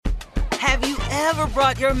Have you ever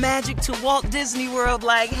brought your magic to Walt Disney World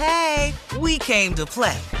like, hey, we came to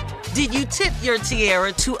play? Did you tip your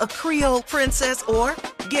tiara to a Creole princess or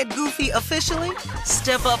get goofy officially?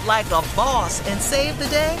 Step up like a boss and save the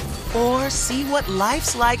day? Or see what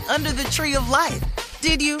life's like under the tree of life?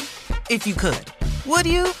 Did you? If you could. Would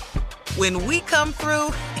you? When we come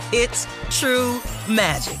through, it's true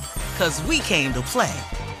magic. 'Cause we came to play.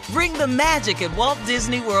 Bring the magic at Walt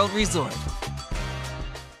Disney World Resort.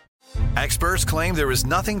 Experts claim there is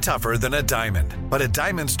nothing tougher than a diamond. But at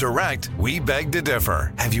Diamonds Direct, we beg to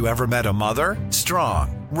differ. Have you ever met a mother?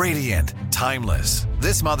 Strong, radiant, timeless.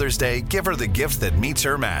 This Mother's Day, give her the gift that meets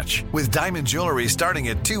her match. With diamond jewelry starting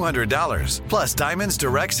at $200. Plus Diamonds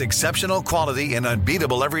Direct's exceptional quality and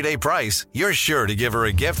unbeatable everyday price, you're sure to give her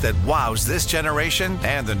a gift that wows this generation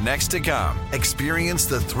and the next to come. Experience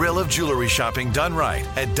the thrill of jewelry shopping done right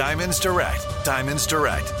at Diamonds Direct. Diamonds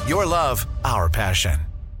Direct. Your love, our passion.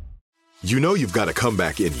 You know you've got a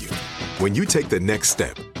comeback in you. When you take the next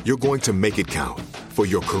step, you're going to make it count. For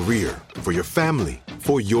your career, for your family,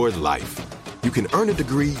 for your life. You can earn a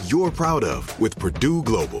degree you're proud of with Purdue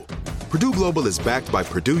Global. Purdue Global is backed by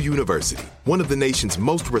Purdue University, one of the nation's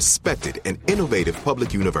most respected and innovative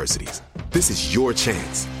public universities. This is your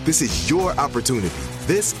chance. This is your opportunity.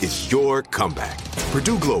 This is your comeback.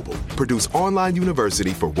 Purdue Global, Purdue's online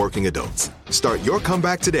university for working adults. Start your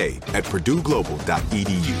comeback today at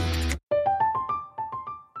purdueglobal.edu.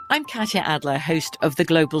 I'm Katya Adler, host of The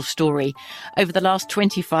Global Story. Over the last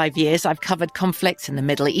 25 years, I've covered conflicts in the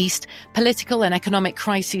Middle East, political and economic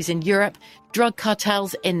crises in Europe, drug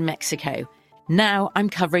cartels in Mexico. Now I'm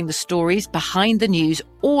covering the stories behind the news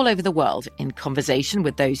all over the world in conversation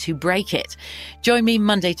with those who break it. Join me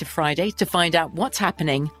Monday to Friday to find out what's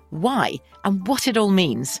happening, why, and what it all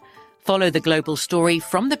means. Follow The Global Story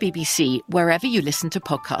from the BBC wherever you listen to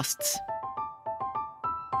podcasts.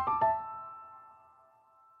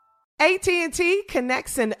 AT&T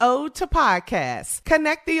connects an ode to podcasts.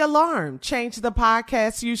 Connect the alarm. Change the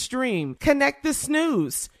podcast you stream. Connect the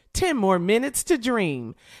snooze. 10 more minutes to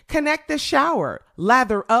dream. Connect the shower.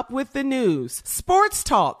 Lather up with the news. Sports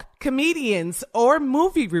talk, comedians, or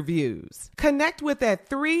movie reviews. Connect with that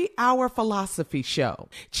 3-hour philosophy show.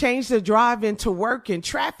 Change the drive into work and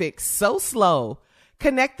traffic so slow.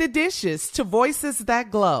 Connect the dishes to voices that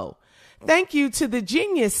glow. Thank you to the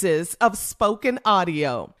geniuses of spoken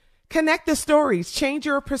audio. Connect the stories, change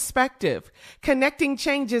your perspective. Connecting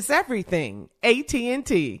changes everything.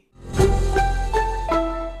 AT&T.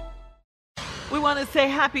 We want to say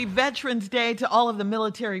happy Veterans Day to all of the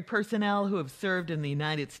military personnel who have served in the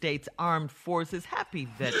United States Armed Forces. Happy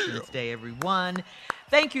Veterans Day, everyone.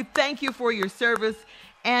 Thank you for your service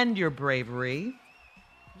and your bravery.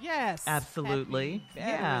 Yes. Absolutely. Happy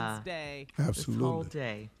Veterans Day. Absolutely. This whole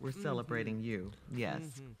day, we're celebrating you.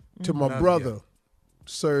 Yes. To my brother,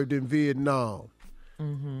 served in Vietnam.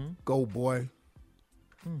 Go, boy.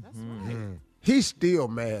 He's still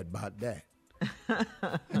mad about that.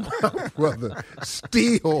 My brother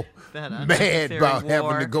still mad about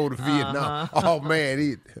having to go to Vietnam. Oh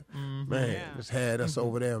man, man, just had us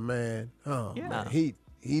over there, man. Oh man, he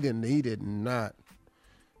did not.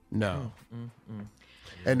 No.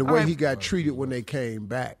 And the way he got treated when they came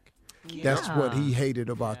back. That's what he hated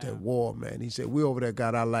about that war, man. He said, we over there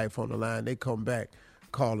got our life on the line. They come back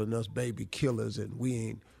calling us baby killers and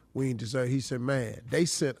we ain't deserve. He said, man, they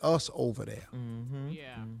sent us over there.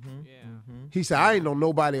 He said, I ain't know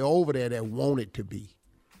nobody over there that wanted to be.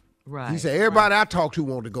 Right. He said, everybody I talked to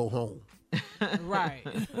wanted to go home. Right.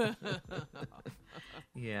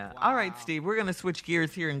 Yeah. Wow. All right, Steve, we're going to switch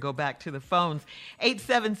gears here and go back to the phones.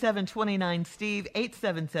 877-29-STEVE,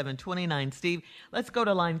 877-29-STEVE. Let's go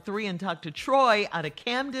to line 3 and talk to Troy out of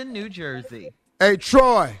Camden, New Jersey. Hey,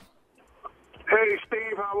 Troy. Hey,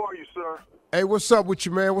 Steve, how are you, sir? Hey, what's up with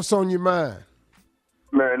you, man? What's on your mind?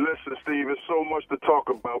 Man, listen, Steve, there's so much to talk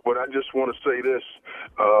about, but I just want to say this.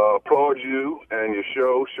 Applaud you and your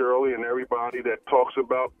show, Shirley, and everybody that talks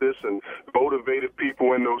about this and motivated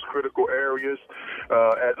people in those critical areas.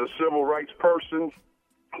 As a civil rights person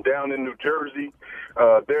down in New Jersey,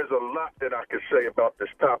 there's a lot that I could say about this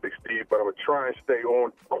topic, Steve, but I'm going to try and stay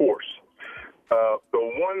on course. The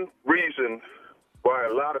one reason why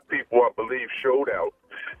a lot of people, I believe, showed out,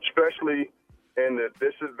 especially in the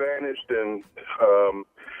disadvantaged and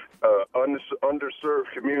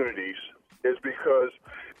underserved communities, is because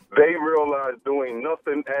they realized doing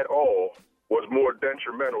nothing at all was more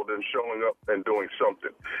detrimental than showing up and doing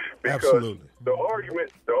something. Because Absolutely. the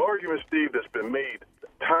argument, Steve, that's been made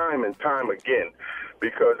time and time again,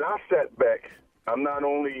 because I sat back, I'm not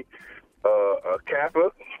only a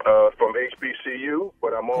Kappa from HBCU,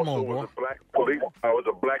 but I'm also was a black police. I was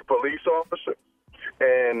a black police officer,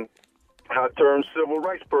 and I turned civil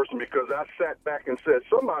rights person because I sat back and said,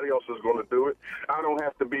 somebody else is going to do it. I don't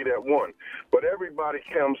have to be that one. But everybody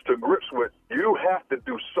comes to grips with, you have to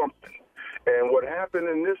do something. And what happened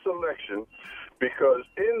in this election, because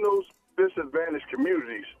in those disadvantaged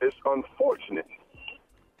communities, it's unfortunate.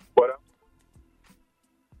 But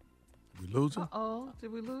we lose him? Uh-oh,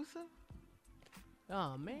 did we lose him?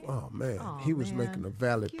 Oh, man. Oh, man. Oh, he was man. making a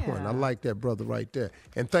valid point. Yeah. I like that brother right there.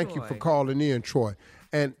 And thank you for Troy. calling in, Troy.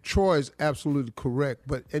 And Troy is absolutely correct.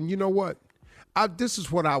 And you know what? This is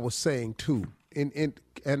what I was saying, too. And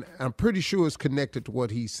I'm pretty sure it's connected to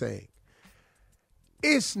what he's saying.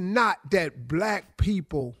 It's not that black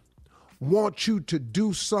people want you to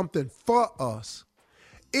do something for us.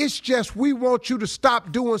 It's just we want you to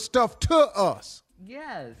stop doing stuff to us.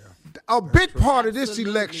 Yes. A big part of this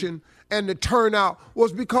election and the turnout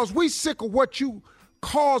was because we sick of what you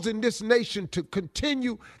causing this nation to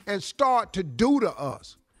continue and start to do to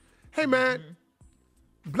us. Hey, man,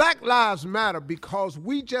 Black Lives Matter because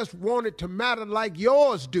we just want it to matter like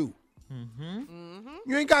yours do.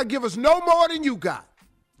 You ain't got to give us no more than you got.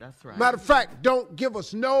 That's right. Matter of fact, don't give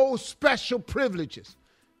us no special privileges.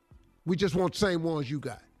 We just want the same ones you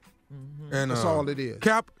got. And That's all it is.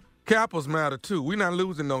 Kappas matter too. We're not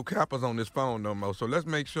losing no Kappas on this phone no more. So let's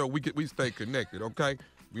make sure we stay connected, okay?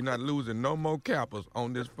 We're not losing no more Kappas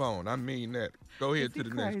on this phone. I mean that. Go ahead to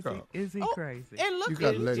the next call. Is he crazy? And look, You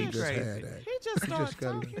got to he let him just just crazy. have that. He just started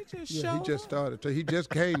talking. He just Yeah, showed he just up. started. He just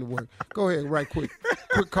came to work. Go ahead, right quick.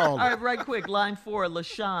 Quick call. All right, right quick. Line 4,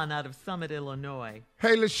 LaShawn out of Summit, Illinois.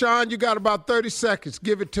 Hey, LaShawn, you got about 30 seconds.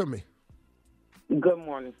 Give it to me. Good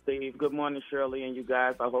morning, Steve. Good morning, Shirley, and you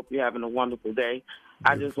guys. I hope you're having a wonderful day.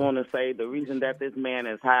 I just want to say the reason that this man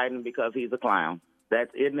is hiding because he's a clown. That's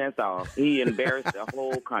it, and that's all. He embarrassed the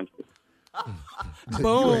whole country.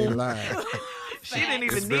 Boom. You ain't lying. She didn't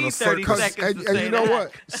even It's been need a 30 circus. seconds to And say you know that.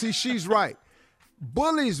 what? See, she's right.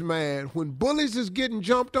 Bullies, man, when bullies is getting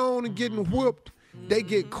jumped on and getting whooped, they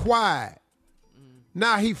get quiet.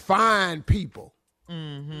 Now he fine people.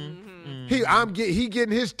 He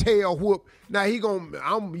getting his tail whooped. Now he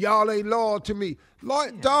y'all ain't loyal to me.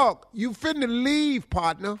 Dog, you finna leave,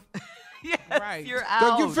 partner. Yes, Right. you're Dog,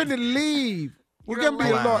 out. you finna leave. We're You're gonna be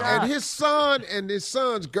a allowed. law. And his son and his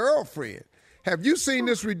son's girlfriend. Have you seen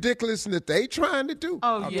this ridiculousness that they trying to do?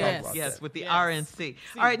 Oh, I'll yes, talk about yes, that. with the Yes. RNC.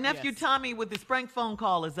 All right, Nephew yes. Tommy with his prank phone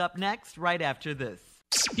call is up next, right after this.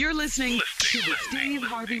 You're listening to the Steve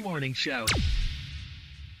Harvey Morning Show.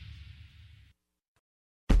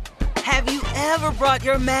 Have you ever brought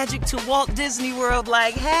your magic to Walt Disney World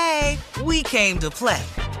like, hey, we came to play?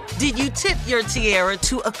 Did you tip your tiara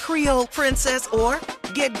to a Creole princess or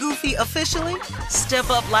get goofy officially? Step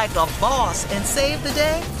up like a boss and save the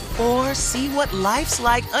day? Or see what life's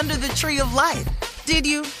like under the tree of life? Did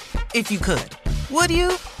you? If you could. Would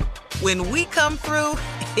you? When we come through,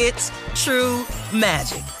 it's true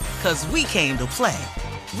magic. 'Cause we came to play.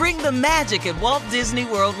 Bring the magic at Walt Disney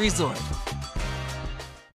World Resort.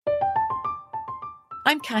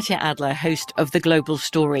 I'm Katya Adler, host of The Global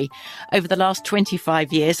Story. Over the last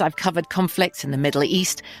 25 years, I've covered conflicts in the Middle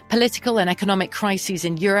East, political and economic crises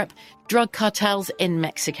in Europe, drug cartels in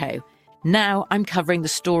Mexico. Now I'm covering the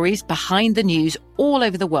stories behind the news all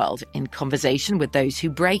over the world in conversation with those who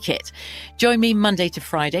break it. Join me Monday to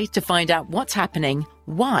Friday to find out what's happening,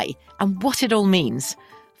 why, and what it all means.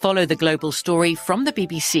 Follow The Global Story from the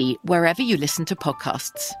BBC wherever you listen to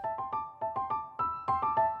podcasts.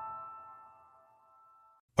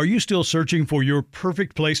 Are you still searching for your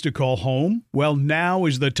perfect place to call home? Well, now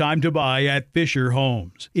is the time to buy at Fisher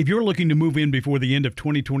Homes. If you're looking to move in before the end of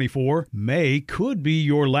 2024, May could be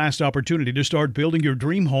your last opportunity to start building your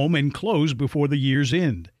dream home and close before the year's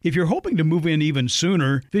end. If you're hoping to move in even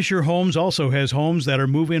sooner, Fisher Homes also has homes that are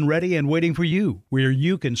move-in ready and waiting for you, where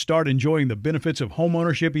you can start enjoying the benefits of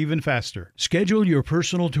homeownership even faster. Schedule your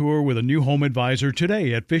personal tour with a new home advisor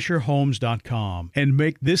today at FisherHomes.com and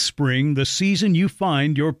make this spring the season you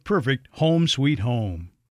find your perfect home sweet home.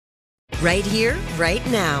 Right here, right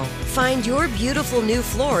now. Find your beautiful new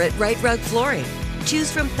floor at Right Rug Flooring. Choose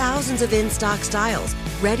from thousands of in-stock styles,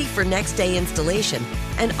 ready for next day installation,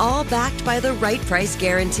 and all backed by the right price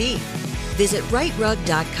guarantee. Visit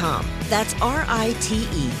rightrug.com. That's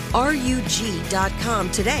RITERUG.com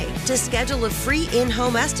today to schedule a free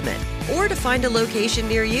in-home estimate or to find a location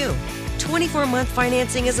near you. 24-month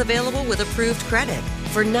financing is available with approved credit.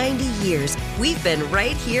 For 90 years, we've been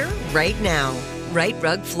right here, right now. Right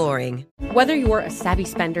Rug Flooring. Whether you're a savvy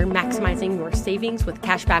spender maximizing your savings with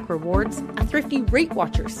cashback rewards, a thrifty rate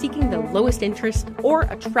watcher seeking the lowest interest, or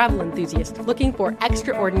a travel enthusiast looking for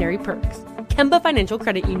extraordinary perks, Kemba Financial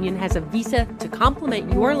Credit Union has a visa to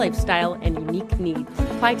complement your lifestyle and unique needs.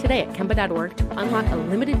 Apply today at Kemba.org to unlock a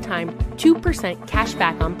limited time 2% cash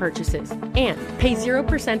back on purchases and pay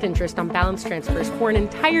 0% interest on balance transfers for an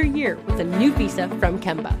entire year with a new visa from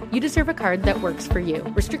Kemba. You deserve a card that works for you.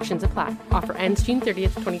 Restrictions apply. Offer ends June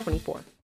 30th, 2024.